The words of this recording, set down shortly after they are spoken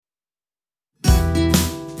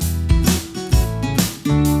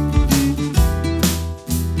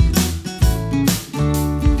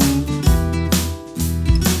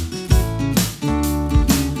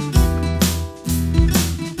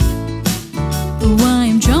Oh, I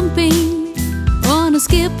am jumping on a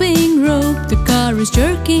skipping rope. The car is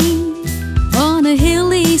jerking on a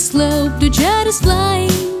hilly slope. The jet is flying,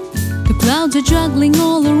 the clouds are juggling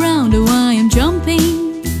all around. Oh, I am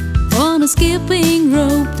jumping on a skipping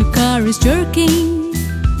rope. The car is jerking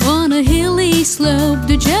on a hilly slope.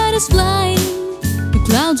 The jet is flying, the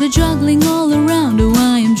clouds are juggling all around. Oh,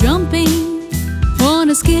 I am jumping on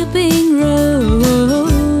a skipping rope.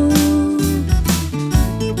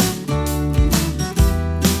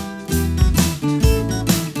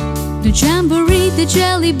 The jamboree, the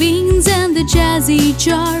jelly beans and the jazzy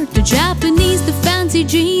jar, the Japanese, the fancy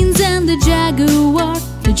jeans and the Jaguar.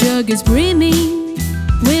 The jug is brimming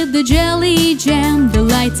with the jelly jam. The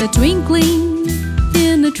lights are twinkling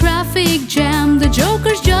in the traffic jam. The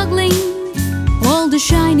joker's juggling all the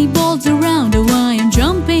shiny balls around. Oh, I am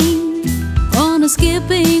jumping on a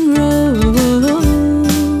skipping rope.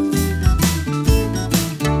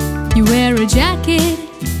 You wear a jacket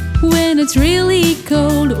when it's really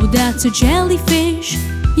cold. Oh, that's a jellyfish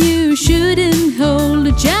you shouldn't hold.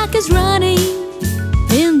 Jack is running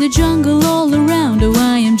in the jungle all around. Oh,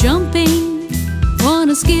 I am jumping on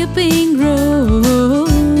a skipping